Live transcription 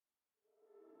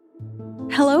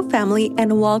Hello, family,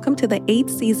 and welcome to the 8th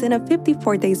season of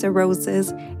 54 Days of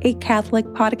Roses, a Catholic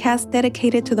podcast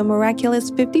dedicated to the miraculous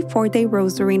 54-day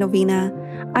Rosary Novena.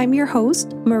 I'm your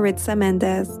host, Maritza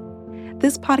Mendez.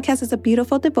 This podcast is a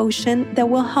beautiful devotion that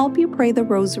will help you pray the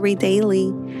Rosary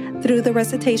daily. Through the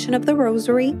recitation of the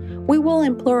Rosary, we will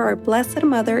implore our Blessed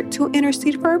Mother to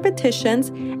intercede for our petitions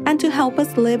and to help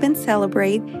us live and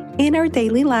celebrate in our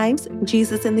daily lives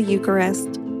Jesus in the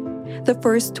Eucharist. The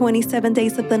first 27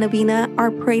 days of the Novena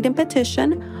are prayed in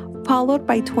petition, followed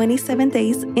by 27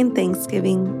 days in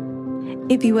thanksgiving.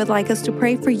 If you would like us to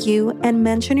pray for you and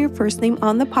mention your first name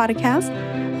on the podcast,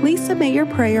 please submit your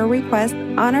prayer request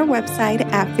on our website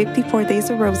at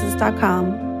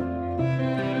 54daysofroses.com.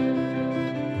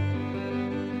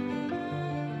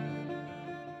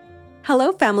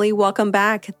 Hello, family. Welcome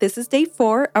back. This is day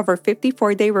 4 of our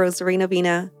 54-day Rosary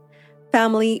Novena.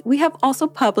 Family, we have also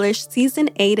published Season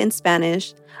 8 in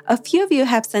Spanish. A few of you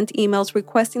have sent emails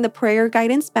requesting the prayer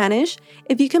guide in Spanish.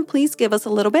 If you can please give us a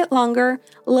little bit longer,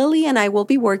 Lily and I will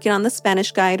be working on the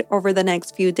Spanish guide over the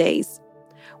next few days.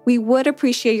 We would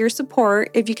appreciate your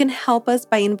support if you can help us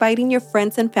by inviting your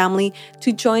friends and family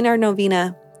to join our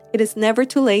novena. It is never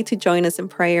too late to join us in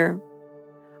prayer.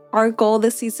 Our goal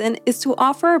this season is to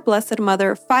offer our Blessed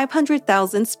Mother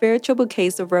 500,000 spiritual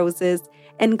bouquets of roses,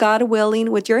 and God willing,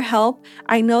 with your help,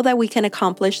 I know that we can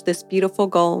accomplish this beautiful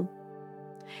goal.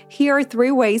 Here are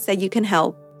 3 ways that you can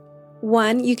help.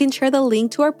 1, you can share the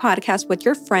link to our podcast with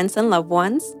your friends and loved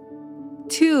ones.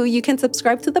 2, you can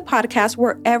subscribe to the podcast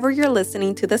wherever you're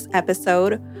listening to this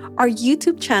episode. Our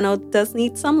YouTube channel does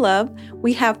need some love.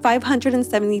 We have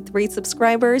 573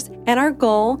 subscribers, and our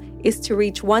goal is to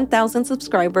reach 1,000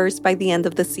 subscribers by the end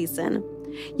of the season.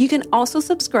 You can also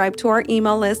subscribe to our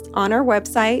email list on our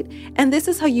website, and this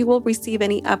is how you will receive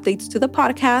any updates to the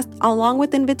podcast along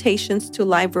with invitations to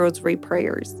live rosary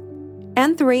prayers.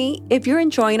 And 3, if you're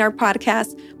enjoying our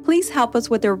podcast, please help us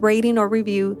with a rating or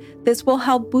review. This will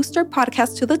help boost our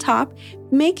podcast to the top,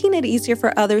 making it easier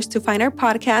for others to find our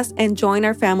podcast and join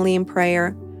our family in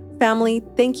prayer. Family,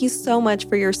 thank you so much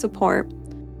for your support.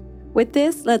 With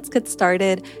this, let's get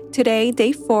started. Today,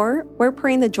 day 4, we're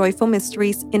praying the joyful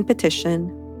mysteries in petition.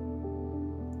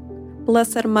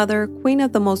 Blessed Mother, Queen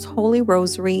of the Most Holy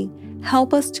Rosary,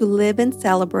 help us to live and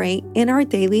celebrate in our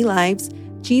daily lives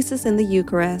Jesus in the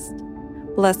Eucharist.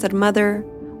 Blessed Mother,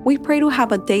 we pray to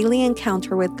have a daily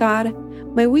encounter with God.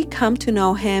 May we come to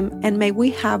know Him, and may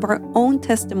we have our own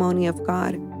testimony of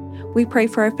God. We pray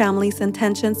for our family's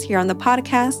intentions here on the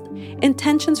podcast,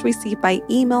 intentions received by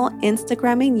email,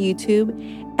 Instagram, and YouTube,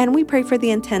 and we pray for the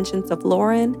intentions of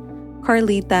Lauren,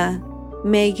 Carlita,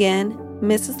 Megan,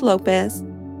 Mrs. Lopez,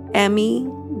 Emmy,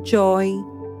 Joy,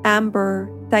 Amber,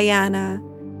 Diana,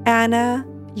 Anna,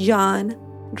 John,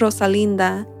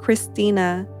 Rosalinda,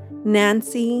 Christina,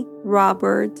 Nancy,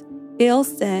 Robert,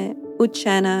 Ilse,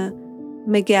 Uchenna,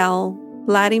 Miguel,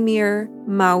 Vladimir,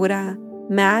 Maura,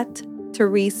 Matt,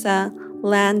 Teresa,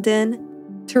 Landon,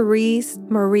 Therese,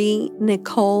 Marie,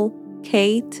 Nicole,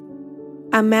 Kate,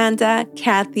 Amanda,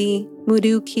 Kathy,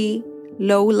 Muruki,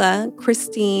 Lola,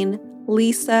 Christine,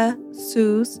 Lisa,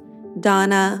 Sus,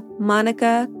 Donna,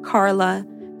 Monica, Carla,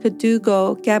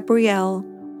 Cadugo, Gabrielle,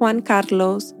 Juan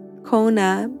Carlos,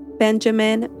 Kona,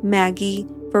 Benjamin, Maggie,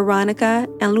 Veronica,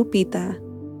 and Lupita.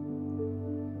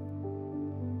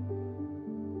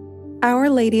 Our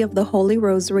Lady of the Holy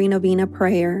Rosary Novena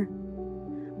Prayer.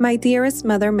 My dearest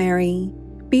Mother Mary,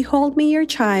 behold me your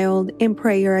child in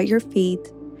prayer at your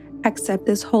feet. Accept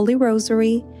this Holy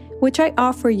Rosary, which I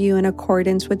offer you in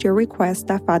accordance with your request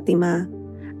at Fatima,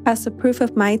 as a proof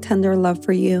of my tender love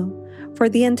for you, for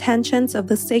the intentions of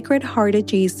the Sacred Heart of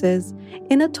Jesus,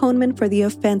 in atonement for the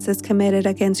offenses committed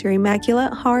against your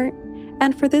Immaculate Heart,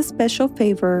 and for this special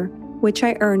favor, which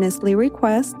I earnestly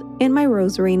request in my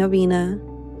Rosary Novena.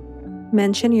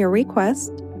 Mention your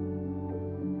request.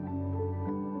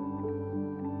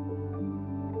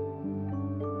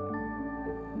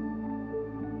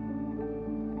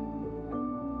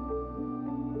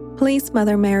 Please,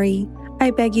 Mother Mary,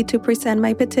 I beg you to present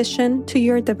my petition to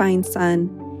your Divine Son.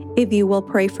 If you will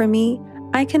pray for me,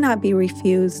 I cannot be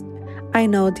refused. I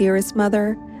know, dearest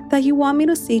Mother, that you want me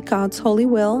to seek God's holy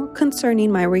will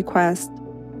concerning my request.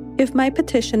 If my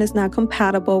petition is not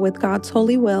compatible with God's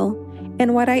holy will,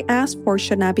 and what I ask for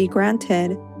should not be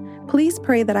granted, please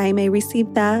pray that I may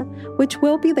receive that which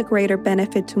will be the greater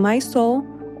benefit to my soul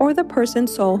or the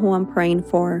person's soul who I'm praying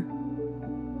for.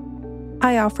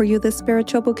 I offer you this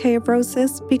spiritual bouquet of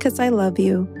roses because I love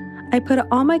you. I put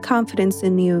all my confidence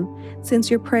in you, since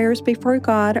your prayers before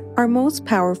God are most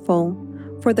powerful.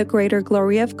 For the greater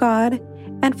glory of God,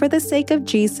 and for the sake of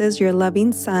Jesus, your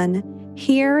loving Son,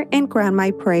 hear and grant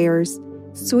my prayers.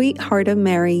 Sweet Heart of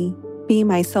Mary, be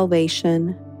my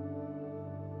salvation.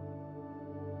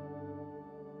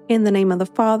 In the name of the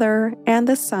Father, and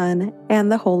the Son, and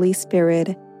the Holy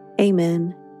Spirit.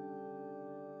 Amen.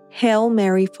 Hail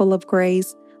Mary, full of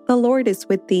grace, the Lord is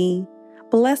with thee.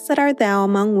 Blessed art thou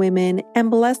among women,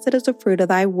 and blessed is the fruit of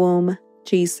thy womb,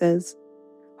 Jesus.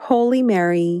 Holy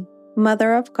Mary,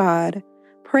 Mother of God,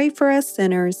 pray for us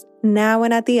sinners, now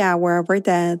and at the hour of our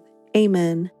death.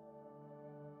 Amen.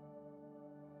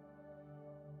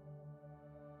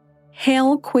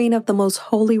 Hail, Queen of the Most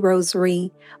Holy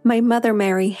Rosary, my Mother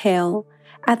Mary, hail.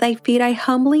 At thy feet I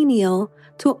humbly kneel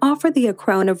to offer thee a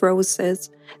crown of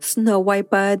roses, snow-white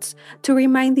buds, to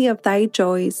remind thee of thy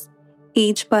joys,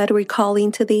 each bud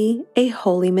recalling to thee a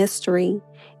holy mystery,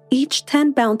 each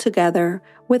 10 bound together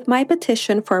with my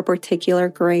petition for a particular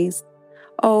grace.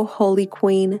 O Holy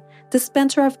Queen,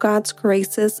 dispenser of God's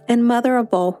graces and mother of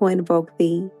all who invoke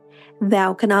thee,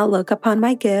 thou cannot look upon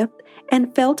my gift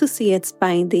and fail to see its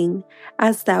binding.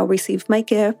 As thou receive my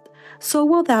gift, so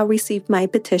will thou receive my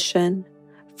petition.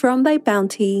 From thy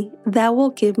bounty, thou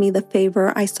wilt give me the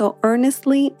favor I so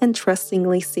earnestly and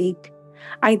trustingly seek.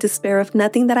 I despair of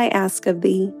nothing that I ask of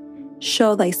thee.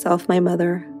 Show thyself my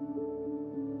mother.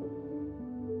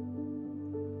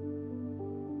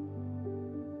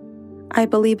 I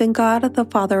believe in God, the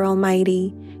Father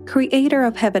Almighty, creator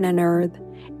of heaven and earth,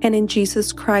 and in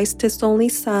Jesus Christ, his only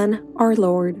Son, our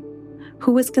Lord,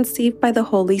 who was conceived by the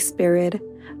Holy Spirit,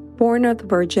 born of the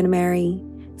Virgin Mary,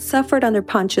 suffered under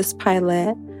Pontius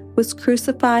Pilate, was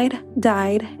crucified,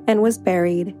 died, and was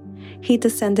buried. He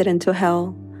descended into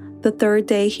hell. The third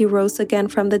day he rose again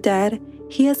from the dead.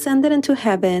 He ascended into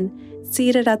heaven,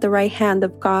 seated at the right hand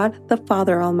of God, the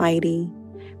Father Almighty.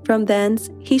 From thence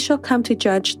he shall come to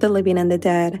judge the living and the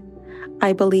dead.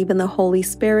 I believe in the Holy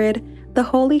Spirit, the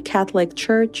Holy Catholic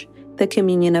Church, the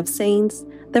communion of saints,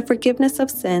 the forgiveness of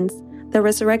sins, the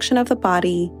resurrection of the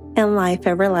body, and life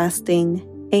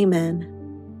everlasting. Amen.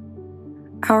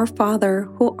 Our Father,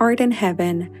 who art in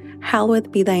heaven,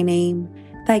 hallowed be thy name.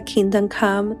 Thy kingdom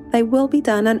come, thy will be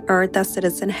done on earth as it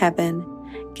is in heaven.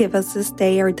 Give us this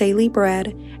day our daily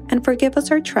bread, and forgive us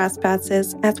our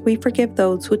trespasses as we forgive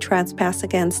those who trespass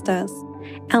against us.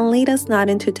 And lead us not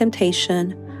into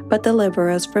temptation, but deliver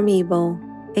us from evil.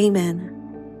 Amen.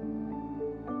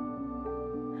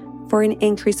 For an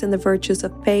increase in the virtues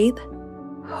of faith,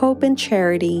 hope, and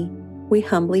charity, we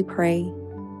humbly pray.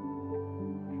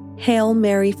 Hail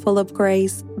Mary, full of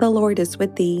grace, the Lord is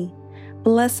with thee.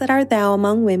 Blessed art thou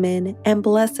among women, and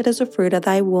blessed is the fruit of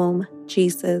thy womb,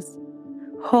 Jesus.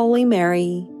 Holy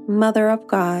Mary, Mother of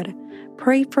God,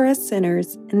 pray for us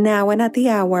sinners, now and at the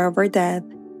hour of our death.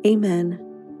 Amen.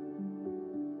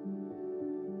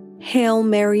 Hail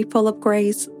Mary, full of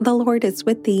grace, the Lord is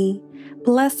with thee.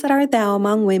 Blessed art thou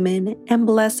among women, and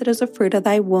blessed is the fruit of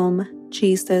thy womb,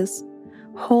 Jesus.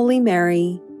 Holy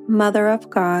Mary, Mother of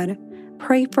God,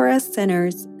 pray for us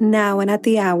sinners, now and at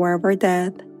the hour of our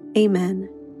death. Amen.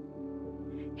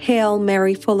 Hail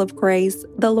Mary, full of grace,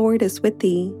 the Lord is with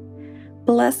thee.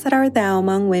 Blessed art thou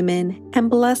among women, and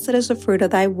blessed is the fruit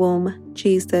of thy womb,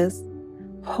 Jesus.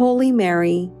 Holy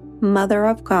Mary, Mother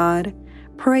of God,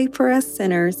 pray for us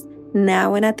sinners,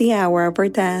 now and at the hour of our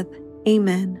death.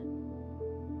 Amen.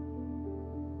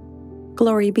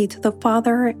 Glory be to the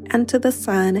Father, and to the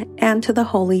Son, and to the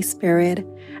Holy Spirit,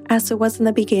 as it was in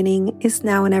the beginning, is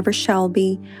now, and ever shall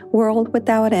be, world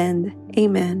without end.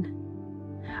 Amen.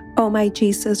 O my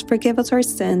Jesus, forgive us our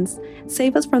sins,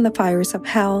 save us from the fires of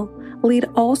hell, lead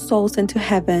all souls into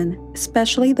heaven,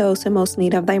 especially those in most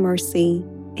need of thy mercy.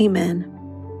 Amen.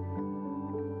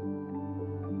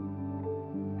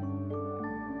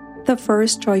 The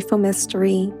first joyful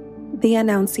mystery, the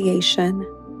Annunciation.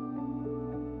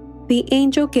 The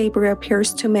angel Gabriel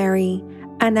appears to Mary,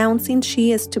 announcing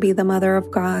she is to be the Mother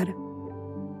of God.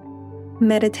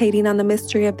 Meditating on the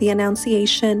mystery of the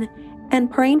Annunciation and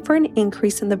praying for an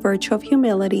increase in the virtue of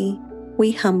humility,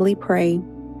 we humbly pray.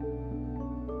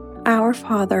 Our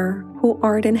Father, who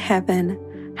art in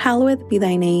heaven, hallowed be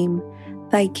thy name.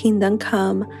 Thy kingdom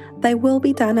come, thy will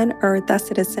be done on earth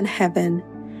as it is in heaven.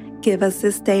 Give us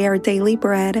this day our daily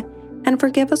bread, and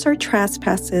forgive us our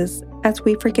trespasses, as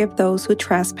we forgive those who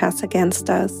trespass against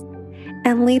us.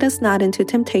 And lead us not into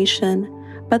temptation,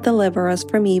 but deliver us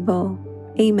from evil.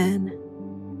 Amen.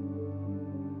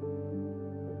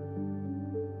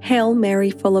 Hail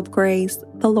Mary, full of grace,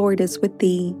 the Lord is with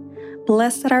thee.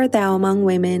 Blessed art thou among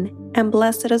women, and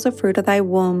blessed is the fruit of thy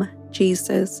womb,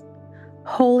 Jesus.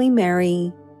 Holy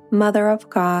Mary, Mother of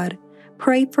God,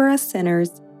 pray for us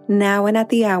sinners, now and at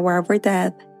the hour of our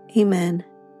death. Amen.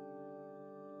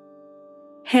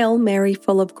 Hail Mary,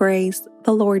 full of grace,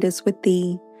 the Lord is with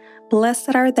thee.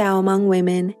 Blessed art thou among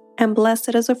women, and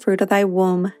blessed is the fruit of thy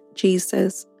womb,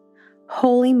 Jesus.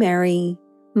 Holy Mary,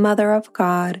 Mother of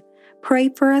God, pray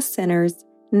for us sinners,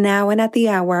 now and at the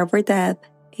hour of our death.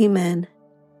 Amen.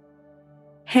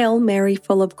 Hail Mary,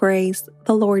 full of grace,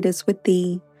 the Lord is with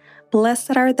thee.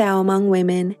 Blessed art thou among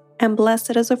women, and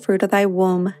blessed is the fruit of thy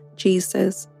womb,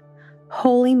 Jesus.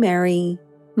 Holy Mary,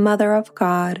 Mother of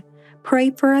God,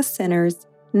 pray for us sinners,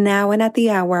 now and at the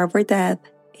hour of our death.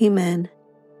 Amen.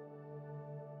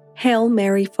 Hail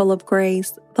Mary, full of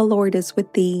grace, the Lord is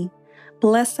with thee.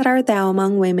 Blessed art thou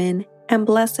among women, and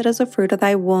blessed is the fruit of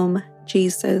thy womb,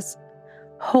 Jesus.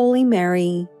 Holy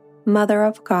Mary, Mother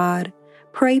of God,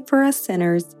 pray for us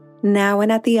sinners, now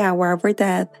and at the hour of our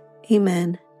death.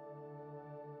 Amen.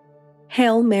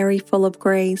 Hail Mary, full of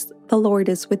grace, the Lord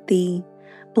is with thee.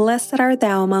 Blessed art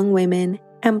thou among women,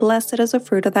 and blessed is the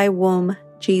fruit of thy womb,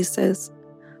 Jesus.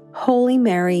 Holy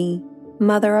Mary,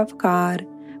 Mother of God,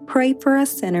 pray for us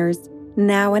sinners,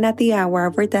 now and at the hour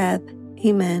of our death.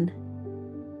 Amen.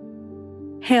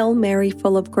 Hail Mary,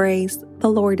 full of grace, the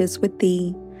Lord is with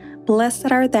thee.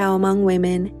 Blessed art thou among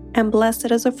women, and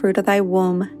blessed is the fruit of thy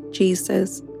womb,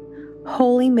 Jesus.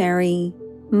 Holy Mary,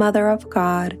 Mother of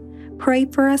God, pray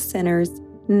for us sinners,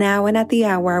 now and at the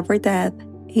hour of our death.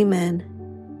 Amen.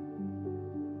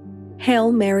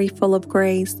 Hail Mary, full of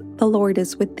grace, the Lord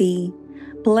is with thee.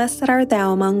 Blessed art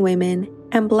thou among women,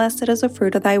 and blessed is the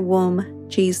fruit of thy womb,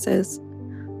 Jesus.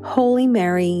 Holy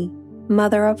Mary,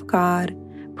 Mother of God,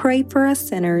 pray for us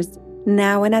sinners,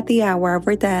 now and at the hour of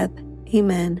our death.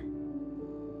 Amen.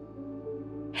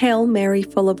 Hail Mary,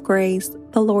 full of grace,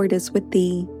 the Lord is with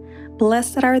thee.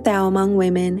 Blessed art thou among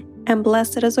women, and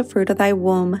blessed is the fruit of thy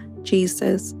womb,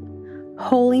 Jesus.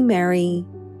 Holy Mary,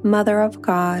 Mother of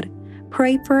God,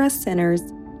 pray for us sinners,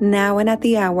 now and at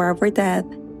the hour of our death.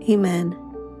 Amen.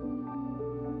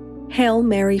 Hail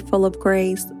Mary, full of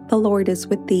grace, the Lord is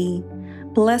with thee.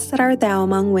 Blessed art thou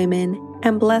among women,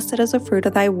 and blessed is the fruit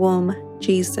of thy womb,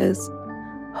 Jesus.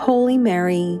 Holy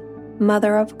Mary,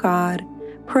 Mother of God,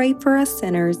 pray for us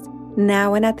sinners,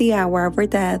 now and at the hour of our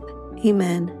death.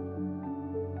 Amen.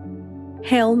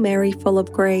 Hail Mary, full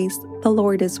of grace, the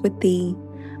Lord is with thee.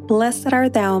 Blessed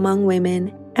art thou among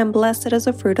women, and blessed is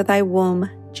the fruit of thy womb,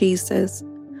 Jesus.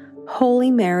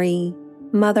 Holy Mary,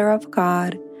 Mother of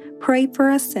God, pray for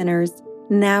us sinners,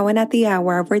 now and at the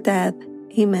hour of our death.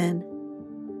 Amen.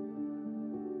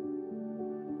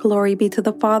 Glory be to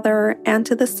the Father, and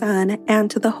to the Son,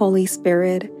 and to the Holy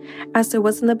Spirit, as it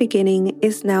was in the beginning,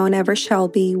 is now, and ever shall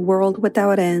be, world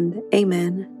without end.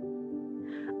 Amen.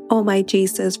 O my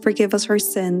Jesus, forgive us our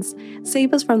sins,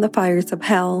 save us from the fires of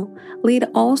hell, lead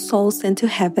all souls into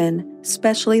heaven,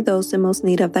 especially those in most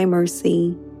need of thy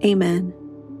mercy. Amen.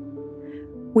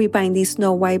 We bind these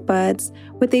snow white buds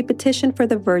with a petition for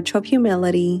the virtue of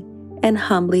humility, and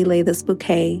humbly lay this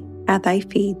bouquet at thy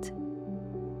feet.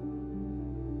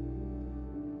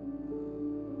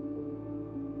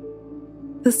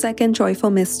 The second joyful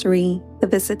mystery, the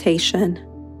Visitation.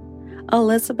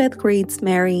 Elizabeth greets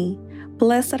Mary.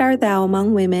 Blessed art thou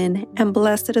among women, and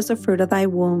blessed is the fruit of thy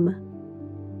womb.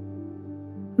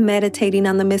 Meditating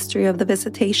on the mystery of the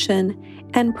Visitation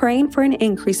and praying for an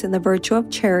increase in the virtue of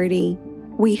charity,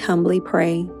 we humbly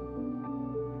pray.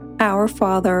 Our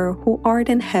Father, who art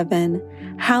in heaven,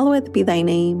 hallowed be thy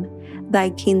name. Thy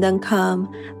kingdom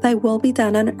come, thy will be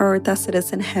done on earth as it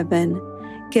is in heaven.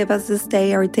 Give us this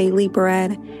day our daily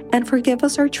bread, and forgive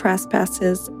us our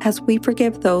trespasses as we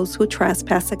forgive those who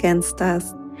trespass against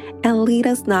us. And lead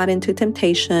us not into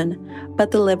temptation, but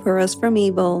deliver us from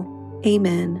evil.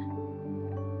 Amen.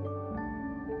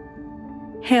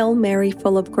 Hail Mary,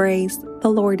 full of grace, the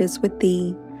Lord is with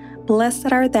thee.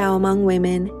 Blessed art thou among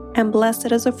women, and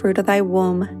blessed is the fruit of thy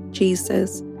womb,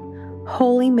 Jesus.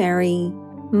 Holy Mary,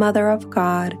 Mother of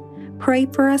God, pray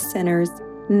for us sinners,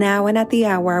 now and at the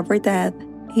hour of our death.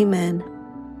 Amen.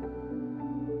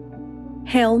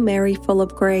 Hail Mary, full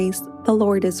of grace, the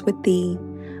Lord is with thee.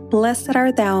 Blessed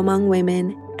art thou among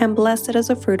women, and blessed is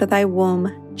the fruit of thy womb,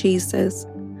 Jesus.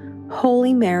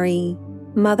 Holy Mary,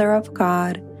 Mother of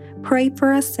God, pray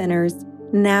for us sinners,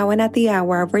 now and at the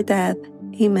hour of our death.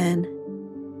 Amen.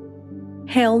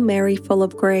 Hail Mary, full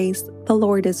of grace, the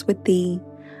Lord is with thee.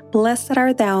 Blessed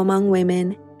art thou among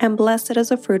women, and blessed is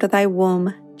the fruit of thy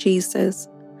womb, Jesus.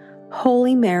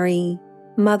 Holy Mary,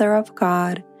 Mother of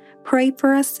God, pray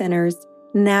for us sinners,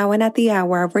 now and at the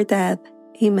hour of our death.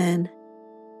 Amen.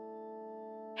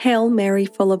 Hail Mary,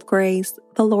 full of grace,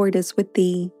 the Lord is with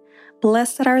thee.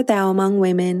 Blessed art thou among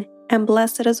women, and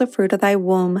blessed is the fruit of thy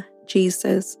womb,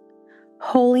 Jesus.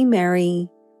 Holy Mary,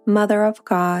 Mother of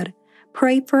God,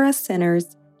 pray for us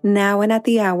sinners, now and at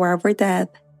the hour of our death.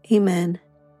 Amen.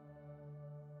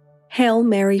 Hail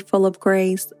Mary, full of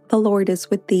grace, the Lord is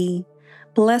with thee.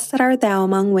 Blessed art thou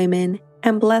among women,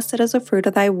 and blessed is the fruit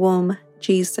of thy womb,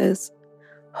 Jesus.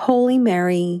 Holy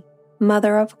Mary,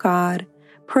 Mother of God,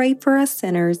 pray for us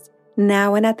sinners,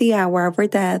 now and at the hour of our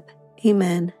death.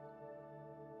 Amen.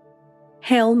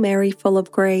 Hail Mary, full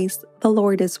of grace, the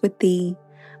Lord is with thee.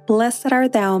 Blessed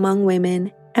art thou among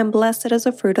women, and blessed is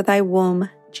the fruit of thy womb,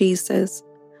 Jesus.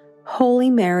 Holy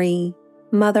Mary,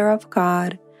 Mother of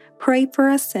God, pray for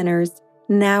us sinners,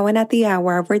 now and at the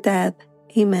hour of our death.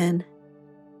 Amen.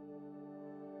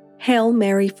 Hail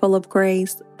Mary, full of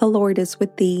grace, the Lord is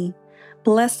with thee.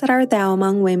 Blessed art thou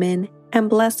among women, and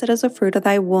blessed is the fruit of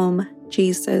thy womb,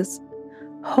 Jesus.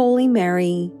 Holy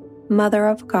Mary, Mother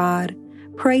of God,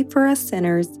 pray for us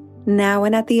sinners, now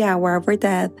and at the hour of our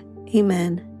death.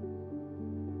 Amen.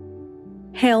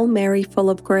 Hail Mary, full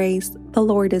of grace, the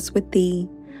Lord is with thee.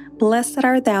 Blessed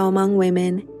art thou among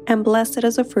women, and blessed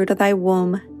is the fruit of thy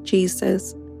womb,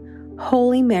 Jesus.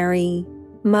 Holy Mary,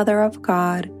 Mother of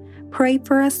God, pray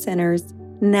for us sinners,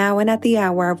 now and at the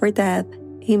hour of our death.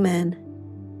 Amen.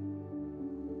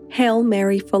 Hail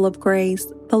Mary, full of grace,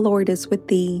 the Lord is with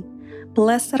thee.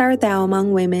 Blessed art thou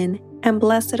among women, and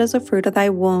blessed is the fruit of thy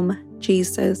womb,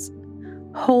 Jesus.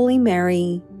 Holy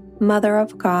Mary, Mother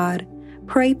of God,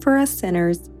 pray for us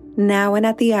sinners, now and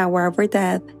at the hour of our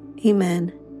death.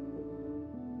 Amen.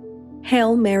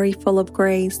 Hail Mary, full of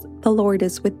grace, the Lord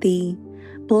is with thee.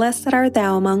 Blessed art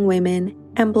thou among women,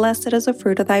 and blessed is the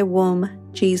fruit of thy womb,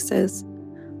 Jesus.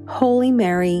 Holy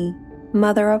Mary,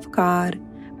 Mother of God,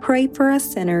 pray for us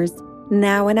sinners,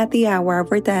 now and at the hour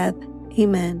of our death.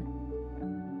 Amen.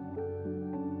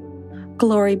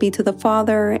 Glory be to the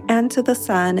Father, and to the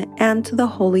Son, and to the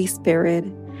Holy Spirit,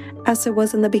 as it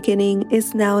was in the beginning,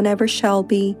 is now, and ever shall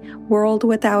be, world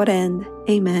without end.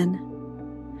 Amen.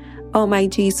 O my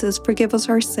Jesus, forgive us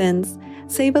our sins,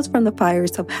 save us from the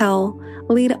fires of hell,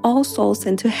 lead all souls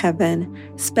into heaven,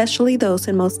 especially those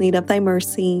in most need of thy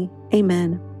mercy.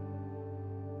 Amen.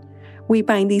 We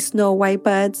bind these snow white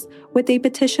buds with a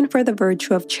petition for the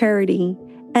virtue of charity,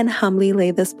 and humbly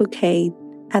lay this bouquet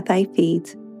at thy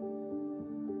feet.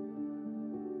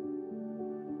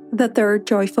 The third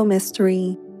joyful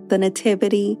mystery, the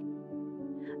Nativity.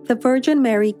 The Virgin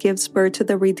Mary gives birth to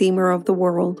the Redeemer of the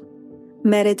world.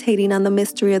 Meditating on the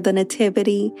mystery of the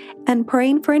Nativity and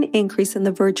praying for an increase in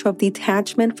the virtue of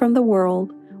detachment from the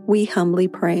world, we humbly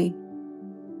pray.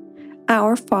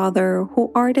 Our Father,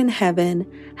 who art in heaven,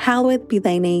 hallowed be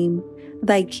thy name.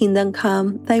 Thy kingdom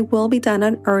come, thy will be done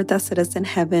on earth as it is in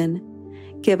heaven.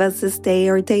 Give us this day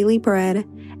our daily bread,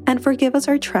 and forgive us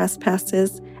our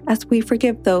trespasses, as we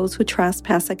forgive those who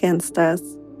trespass against us.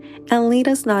 And lead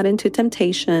us not into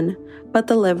temptation, but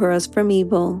deliver us from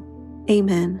evil.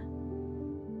 Amen.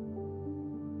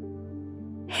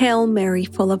 Hail Mary,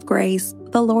 full of grace,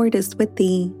 the Lord is with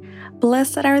thee.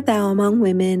 Blessed art thou among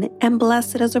women, and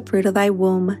blessed is the fruit of thy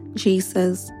womb,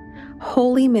 Jesus.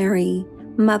 Holy Mary,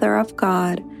 Mother of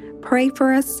God, pray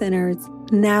for us sinners,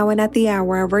 now and at the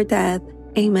hour of our death.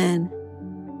 Amen.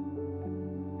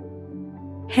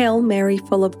 Hail Mary,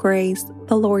 full of grace,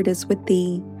 the Lord is with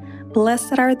thee.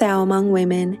 Blessed art thou among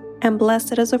women, and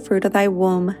blessed is the fruit of thy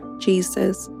womb,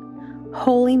 Jesus.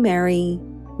 Holy Mary,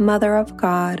 Mother of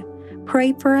God,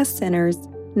 pray for us sinners,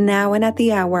 now and at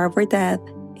the hour of our death.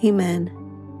 Amen.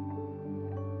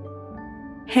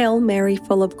 Hail Mary,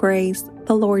 full of grace,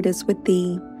 the Lord is with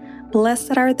thee.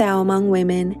 Blessed art thou among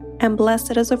women, and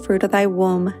blessed is the fruit of thy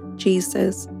womb,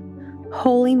 Jesus.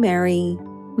 Holy Mary,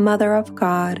 Mother of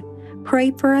God,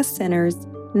 pray for us sinners,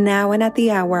 now and at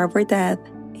the hour of our death.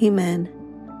 Amen.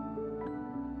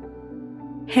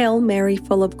 Hail Mary,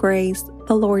 full of grace,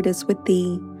 the Lord is with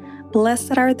thee.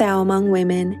 Blessed art thou among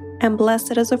women, and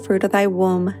blessed is the fruit of thy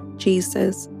womb,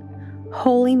 Jesus.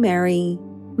 Holy Mary,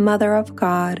 Mother of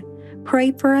God,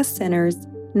 pray for us sinners,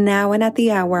 now and at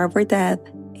the hour of our death.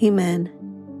 Amen.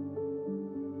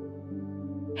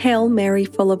 Hail Mary,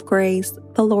 full of grace,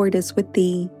 the Lord is with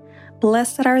thee.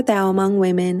 Blessed art thou among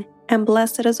women, and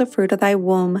blessed is the fruit of thy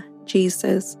womb,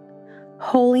 Jesus.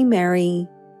 Holy Mary,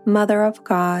 Mother of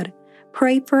God,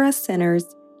 pray for us sinners,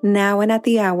 now and at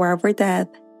the hour of our death.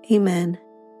 Amen.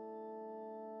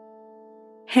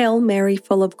 Hail Mary,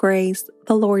 full of grace,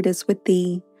 the Lord is with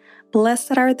thee.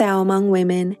 Blessed art thou among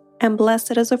women, and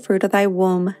blessed is the fruit of thy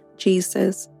womb,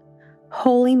 Jesus.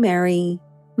 Holy Mary,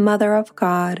 Mother of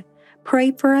God,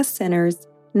 pray for us sinners,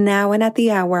 now and at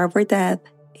the hour of our death.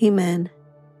 Amen.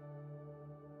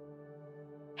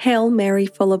 Hail Mary,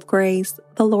 full of grace,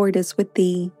 the Lord is with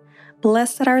thee.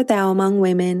 Blessed art thou among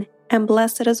women, and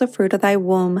blessed is the fruit of thy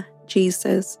womb,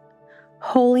 Jesus.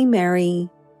 Holy Mary,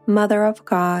 Mother of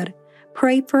God,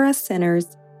 pray for us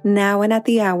sinners, now and at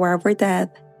the hour of our death.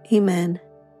 Amen.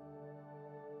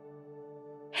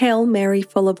 Hail Mary,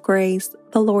 full of grace,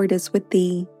 the Lord is with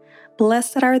thee.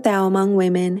 Blessed art thou among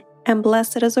women, and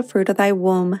blessed is the fruit of thy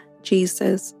womb,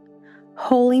 Jesus.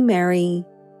 Holy Mary,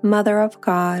 Mother of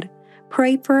God,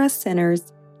 pray for us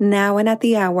sinners, now and at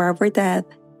the hour of our death.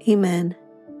 Amen.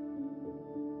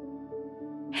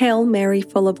 Hail Mary,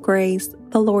 full of grace,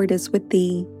 the Lord is with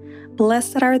thee.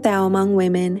 Blessed art thou among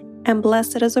women, and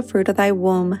blessed is the fruit of thy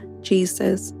womb,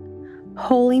 Jesus.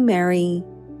 Holy Mary,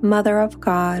 Mother of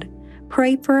God,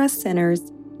 pray for us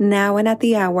sinners, now and at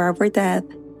the hour of our death.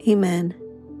 Amen.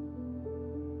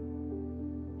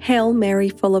 Hail Mary,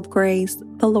 full of grace,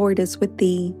 the Lord is with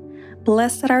thee.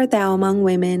 Blessed art thou among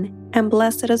women, and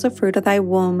blessed is the fruit of thy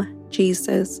womb,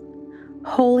 Jesus.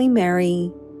 Holy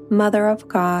Mary, Mother of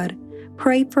God,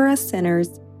 pray for us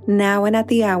sinners, now and at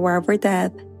the hour of our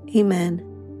death. Amen.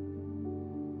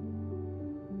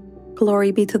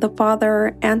 Glory be to the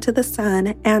Father, and to the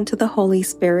Son, and to the Holy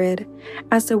Spirit,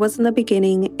 as it was in the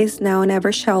beginning, is now, and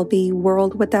ever shall be,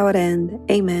 world without end.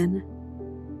 Amen.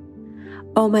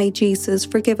 O my Jesus,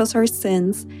 forgive us our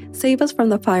sins, save us from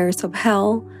the fires of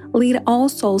hell, lead all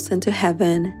souls into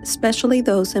heaven, especially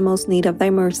those in most need of thy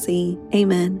mercy.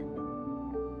 Amen.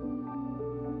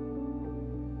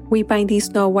 We bind these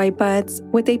snow-white buds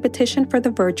with a petition for the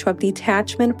virtue of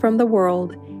detachment from the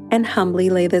world, and humbly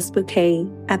lay this bouquet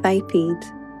at thy feet.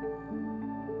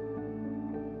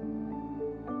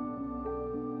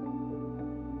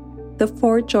 The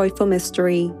fourth joyful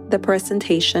mystery, the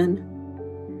Presentation.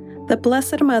 The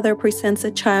Blessed Mother presents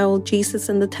a child, Jesus,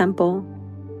 in the temple.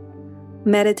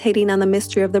 Meditating on the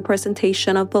mystery of the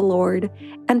presentation of the Lord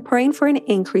and praying for an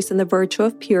increase in the virtue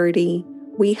of purity,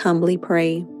 we humbly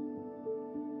pray.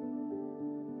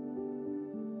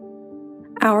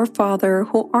 Our Father,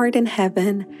 who art in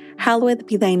heaven, hallowed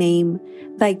be thy name.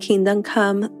 Thy kingdom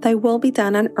come, thy will be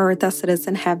done on earth as it is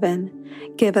in heaven.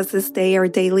 Give us this day our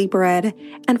daily bread,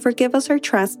 and forgive us our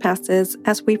trespasses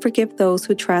as we forgive those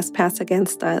who trespass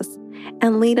against us.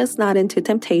 And lead us not into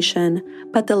temptation,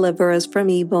 but deliver us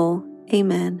from evil.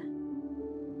 Amen.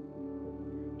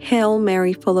 Hail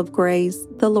Mary, full of grace,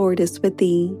 the Lord is with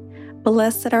thee.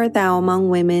 Blessed art thou among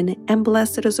women, and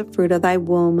blessed is the fruit of thy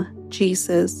womb,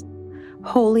 Jesus.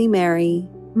 Holy Mary,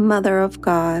 Mother of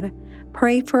God,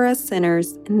 pray for us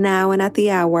sinners, now and at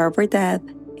the hour of our death.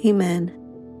 Amen.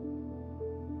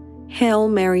 Hail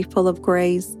Mary, full of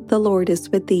grace, the Lord is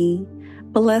with thee.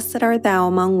 Blessed art thou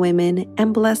among women,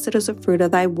 and blessed is the fruit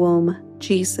of thy womb,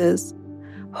 Jesus.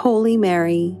 Holy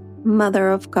Mary, Mother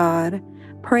of God,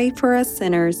 pray for us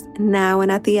sinners, now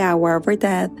and at the hour of our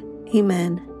death.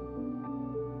 Amen.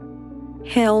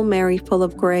 Hail Mary, full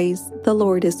of grace, the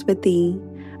Lord is with thee.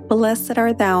 Blessed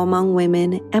art thou among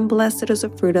women, and blessed is the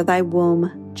fruit of thy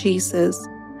womb, Jesus.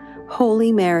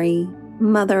 Holy Mary,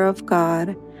 Mother of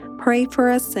God, pray for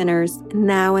us sinners,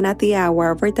 now and at the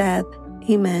hour of our death.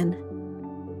 Amen.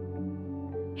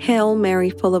 Hail Mary,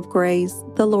 full of grace,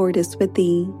 the Lord is with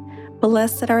thee.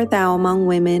 Blessed art thou among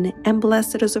women, and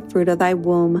blessed is the fruit of thy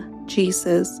womb,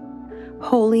 Jesus.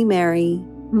 Holy Mary,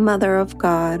 Mother of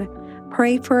God,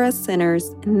 pray for us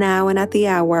sinners, now and at the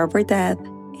hour of our death.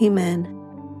 Amen.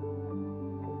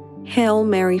 Hail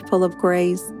Mary, full of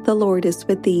grace, the Lord is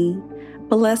with thee.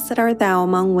 Blessed art thou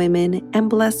among women, and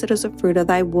blessed is the fruit of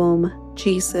thy womb,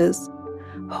 Jesus.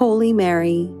 Holy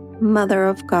Mary, Mother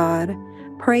of God,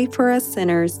 pray for us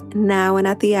sinners, now and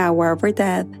at the hour of our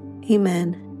death.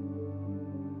 Amen.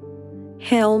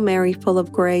 Hail Mary, full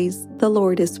of grace, the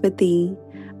Lord is with thee.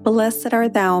 Blessed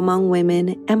art thou among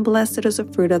women, and blessed is the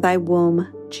fruit of thy womb,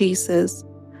 Jesus.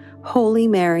 Holy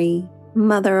Mary,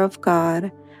 Mother of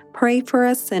God, pray for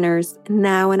us sinners,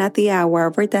 now and at the hour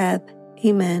of our death.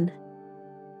 Amen.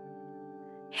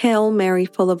 Hail Mary,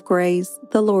 full of grace,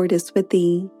 the Lord is with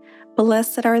thee.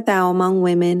 Blessed art thou among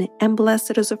women, and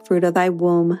blessed is the fruit of thy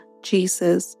womb,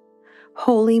 Jesus.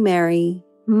 Holy Mary,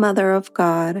 Mother of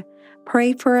God,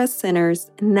 pray for us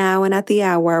sinners, now and at the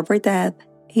hour of our death.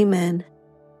 Amen.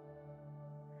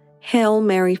 Hail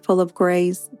Mary, full of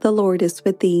grace, the Lord is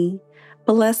with thee.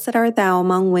 Blessed art thou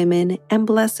among women, and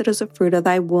blessed is the fruit of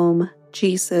thy womb,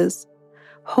 Jesus.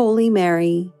 Holy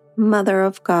Mary, Mother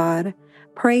of God,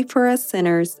 pray for us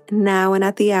sinners, now and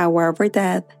at the hour of our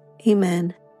death.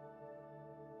 Amen.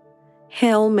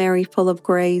 Hail Mary, full of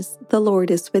grace, the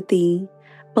Lord is with thee.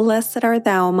 Blessed art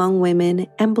thou among women,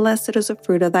 and blessed is the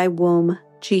fruit of thy womb,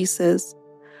 Jesus.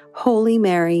 Holy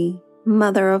Mary,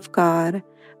 Mother of God,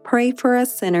 pray for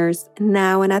us sinners,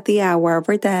 now and at the hour of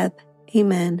our death.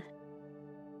 Amen.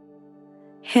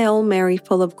 Hail Mary,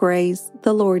 full of grace,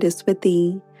 the Lord is with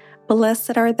thee.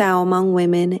 Blessed art thou among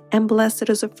women, and blessed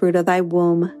is the fruit of thy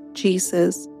womb,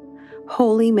 Jesus.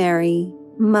 Holy Mary,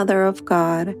 Mother of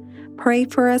God, pray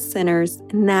for us sinners,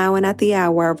 now and at the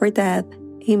hour of our death.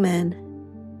 Amen.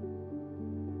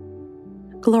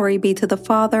 Glory be to the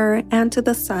Father, and to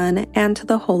the Son, and to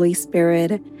the Holy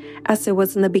Spirit, as it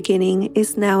was in the beginning,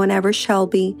 is now, and ever shall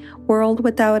be, world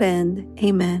without end.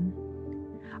 Amen.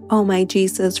 O my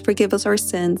Jesus, forgive us our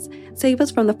sins, save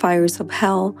us from the fires of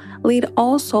hell, lead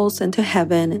all souls into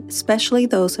heaven, especially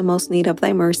those in most need of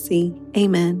thy mercy.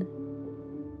 Amen.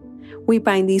 We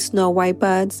bind these snow-white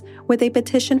buds with a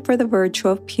petition for the virtue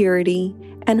of purity,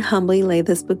 and humbly lay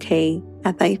this bouquet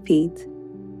at thy feet.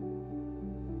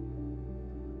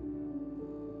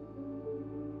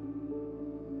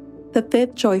 The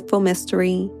fifth joyful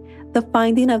mystery, the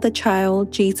finding of the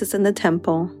child Jesus in the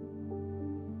temple.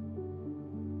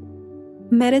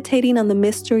 Meditating on the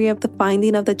mystery of the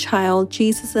finding of the child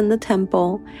Jesus in the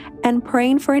temple, and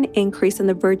praying for an increase in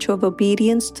the virtue of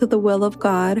obedience to the will of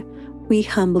God, we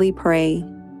humbly pray.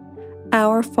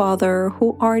 Our Father,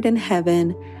 who art in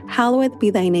heaven, hallowed be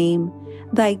thy name.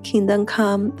 Thy kingdom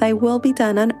come, thy will be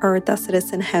done on earth as it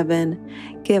is in heaven.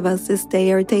 Give us this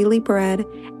day our daily bread,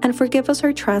 and forgive us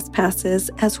our trespasses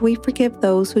as we forgive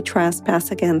those who trespass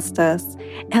against us.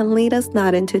 And lead us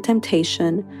not into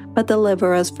temptation, but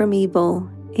deliver us from evil.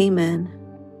 Amen.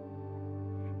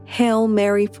 Hail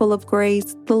Mary, full of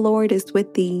grace, the Lord is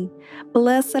with thee.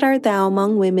 Blessed art thou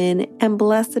among women, and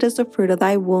blessed is the fruit of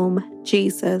thy womb,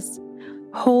 Jesus.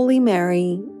 Holy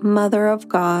Mary, Mother of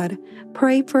God,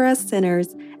 pray for us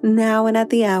sinners, now and at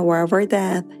the hour of our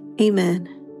death. Amen.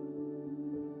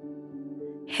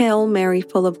 Hail Mary,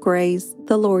 full of grace,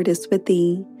 the Lord is with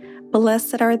thee.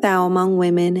 Blessed art thou among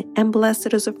women, and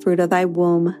blessed is the fruit of thy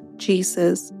womb,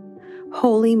 Jesus.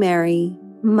 Holy Mary,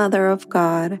 Mother of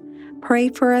God, pray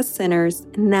for us sinners,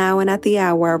 now and at the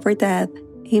hour of our death.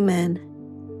 Amen.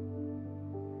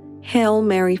 Hail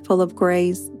Mary, full of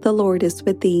grace, the Lord is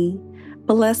with thee.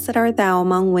 Blessed art thou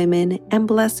among women, and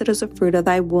blessed is the fruit of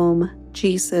thy womb,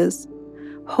 Jesus.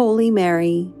 Holy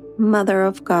Mary, Mother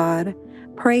of God,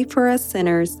 pray for us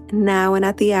sinners, now and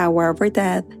at the hour of our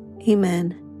death.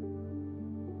 Amen.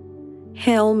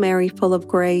 Hail Mary, full of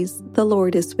grace, the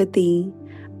Lord is with thee.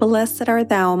 Blessed art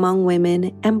thou among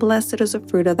women, and blessed is the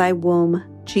fruit of thy womb,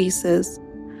 Jesus.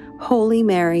 Holy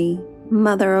Mary,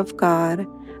 Mother of God,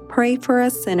 pray for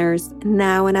us sinners,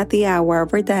 now and at the hour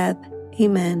of our death.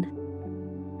 Amen.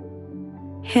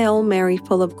 Hail Mary,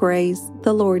 full of grace,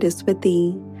 the Lord is with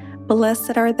thee.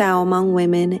 Blessed art thou among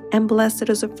women, and blessed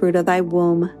is the fruit of thy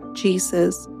womb,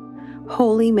 Jesus.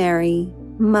 Holy Mary,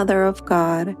 Mother of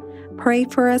God, pray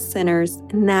for us sinners,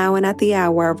 now and at the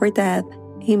hour of our death.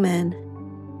 Amen.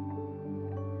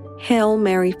 Hail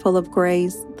Mary, full of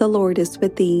grace, the Lord is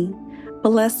with thee.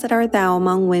 Blessed art thou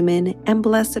among women, and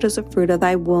blessed is the fruit of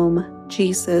thy womb,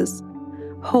 Jesus.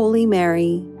 Holy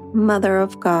Mary, Mother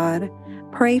of God,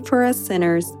 pray for us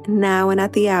sinners, now and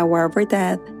at the hour of our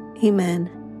death. Amen.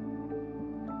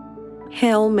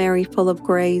 Hail Mary, full of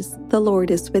grace, the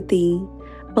Lord is with thee.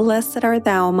 Blessed art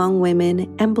thou among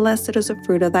women, and blessed is the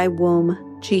fruit of thy womb,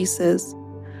 Jesus.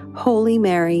 Holy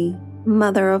Mary,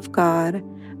 Mother of God,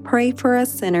 pray for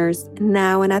us sinners,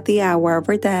 now and at the hour of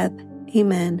our death.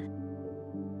 Amen.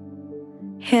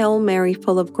 Hail Mary,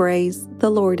 full of grace, the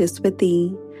Lord is with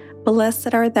thee.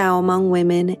 Blessed art thou among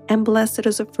women, and blessed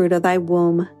is the fruit of thy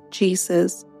womb,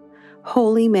 Jesus.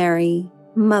 Holy Mary,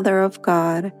 Mother of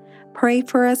God, pray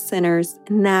for us sinners,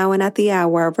 now and at the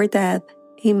hour of our death.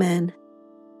 Amen.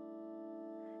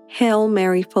 Hail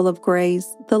Mary, full of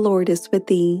grace, the Lord is with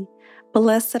thee.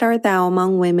 Blessed art thou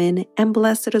among women, and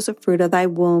blessed is the fruit of thy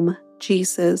womb,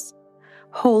 Jesus.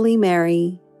 Holy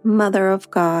Mary, Mother of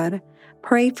God,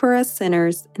 pray for us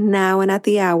sinners, now and at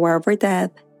the hour of our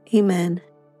death. Amen.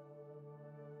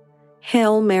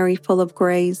 Hail Mary, full of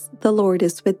grace, the Lord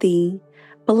is with thee.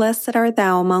 Blessed art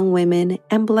thou among women,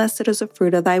 and blessed is the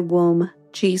fruit of thy womb,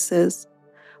 Jesus.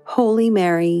 Holy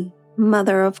Mary,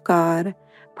 Mother of God,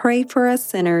 pray for us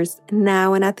sinners,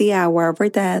 now and at the hour of our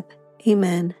death.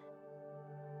 Amen.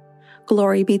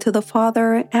 Glory be to the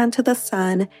Father, and to the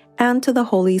Son, and to the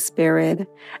Holy Spirit,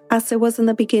 as it was in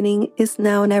the beginning, is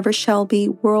now, and ever shall be,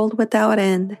 world without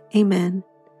end. Amen.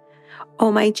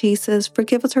 O my Jesus,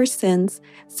 forgive us our sins,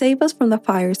 save us from the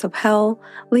fires of hell,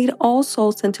 lead all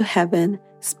souls into heaven,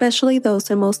 especially those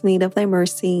in most need of thy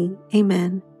mercy.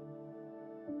 Amen.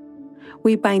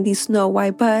 We bind these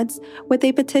snow-white buds with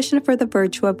a petition for the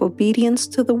virtue of obedience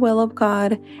to the will of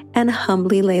God, and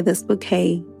humbly lay this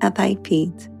bouquet at thy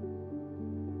feet.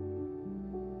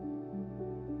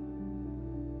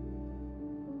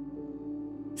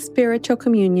 Spiritual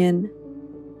Communion.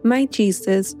 My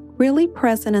Jesus, really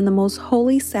present in the most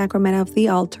holy sacrament of the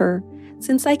altar,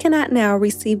 Since I cannot now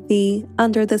receive thee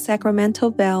under the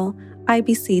sacramental veil, I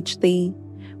beseech thee,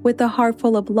 with a heart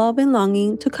full of love and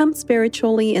longing to come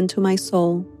spiritually into my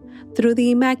soul, through the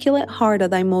Immaculate Heart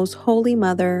of thy most holy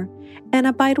Mother, and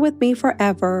abide with me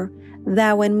forever,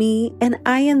 thou in me, and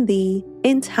I in thee,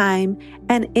 in time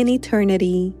and in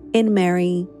eternity, in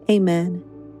Mary. Amen.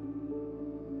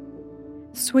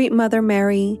 Sweet Mother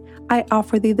Mary, I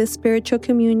offer thee the spiritual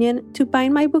communion to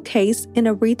bind my bouquets in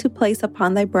a wreath to place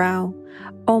upon thy brow.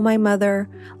 O my Mother,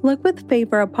 look with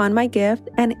favor upon my gift,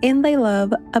 and in thy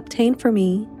love obtain for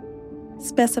me.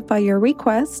 Specify your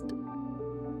request.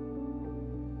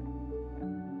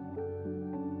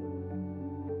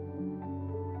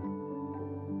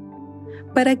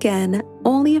 But again,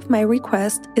 only if my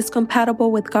request is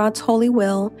compatible with God's holy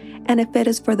will, and if it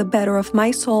is for the better of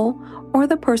my soul or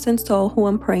the person's soul who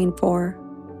I'm praying for.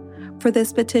 For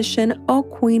this petition, O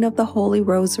Queen of the Holy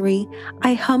Rosary,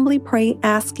 I humbly pray,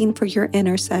 asking for your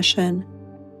intercession.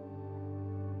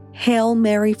 Hail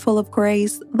Mary, full of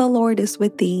grace, the Lord is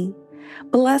with thee.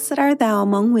 Blessed art thou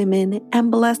among women, and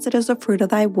blessed is the fruit of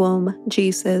thy womb,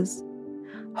 Jesus.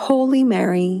 Holy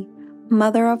Mary,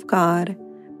 Mother of God,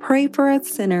 pray for us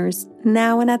sinners,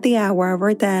 now and at the hour of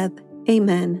our death.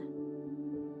 Amen.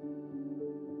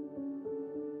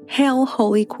 Hail,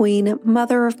 Holy Queen,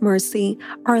 Mother of Mercy,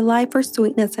 our life, our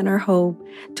sweetness, and our hope.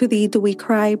 To thee do we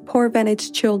cry, poor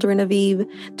vanaged children of Eve.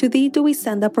 To thee do we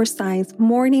send up our sighs,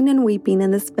 mourning and weeping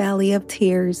in this valley of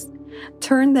tears.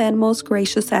 Turn then, most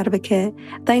gracious Advocate,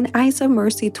 thine eyes of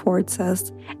mercy towards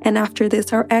us, and after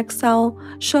this our exile,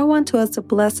 show unto us the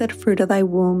blessed fruit of thy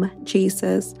womb,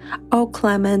 Jesus. O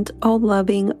clement, O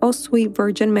loving, O sweet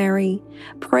Virgin Mary,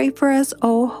 pray for us,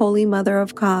 O Holy Mother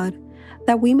of God,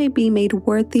 that we may be made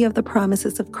worthy of the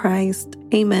promises of Christ.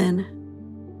 Amen.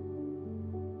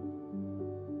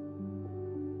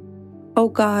 O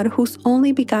God, whose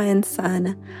only begotten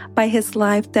Son, by his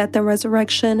life, death, and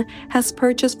resurrection, has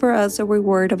purchased for us the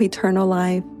reward of eternal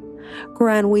life,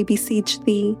 grant, we beseech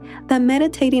thee, that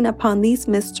meditating upon these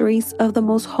mysteries of the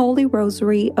most holy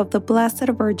Rosary of the Blessed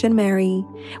Virgin Mary,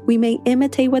 we may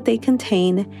imitate what they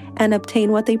contain and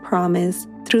obtain what they promise,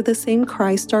 through the same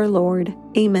Christ our Lord.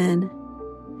 Amen.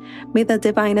 May the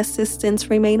divine assistance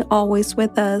remain always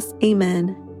with us.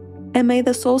 Amen. And may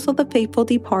the souls of the faithful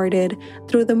departed,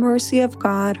 through the mercy of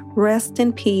God, rest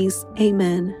in peace.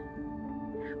 Amen.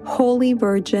 Holy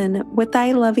Virgin, with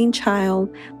thy loving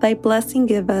child, thy blessing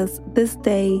give us this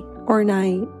day or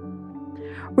night.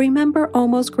 Remember, O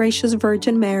most gracious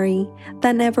Virgin Mary,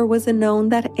 that never was it known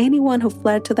that anyone who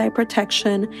fled to thy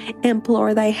protection,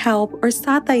 implored thy help, or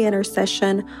sought thy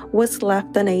intercession was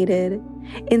left unaided.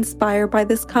 Inspired by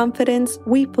this confidence,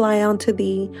 we fly unto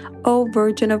thee, O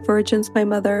Virgin of Virgins, my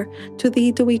Mother. To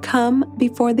thee do we come,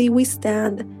 before thee we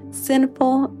stand,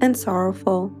 sinful and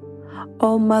sorrowful.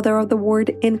 O Mother of the Word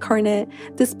incarnate,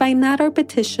 despite not our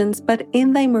petitions, but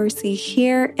in thy mercy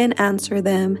hear and answer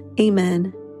them.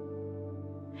 Amen.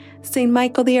 Saint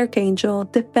Michael the Archangel,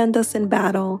 defend us in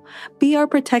battle. Be our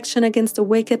protection against the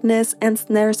wickedness and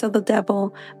snares of the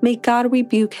devil. May God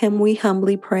rebuke him, we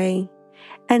humbly pray.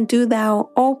 And do thou,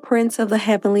 O Prince of the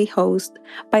heavenly host,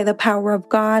 by the power of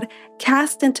God,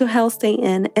 cast into hell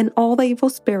Satan and all the evil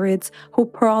spirits who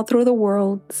prowl through the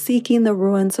world, seeking the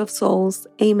ruins of souls.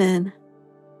 Amen.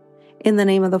 In the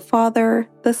name of the Father,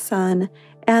 the Son,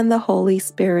 and the Holy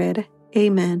Spirit.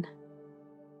 Amen.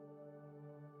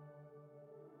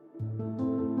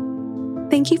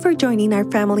 Thank you for joining our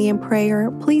family in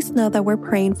prayer. Please know that we're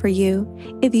praying for you.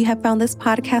 If you have found this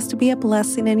podcast to be a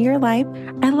blessing in your life,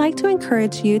 I'd like to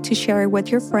encourage you to share it with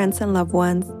your friends and loved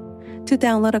ones. To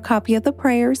download a copy of the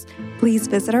prayers, please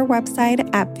visit our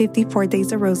website at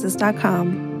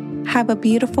 54daysofroses.com. Have a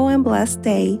beautiful and blessed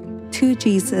day. To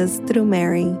Jesus through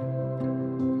Mary.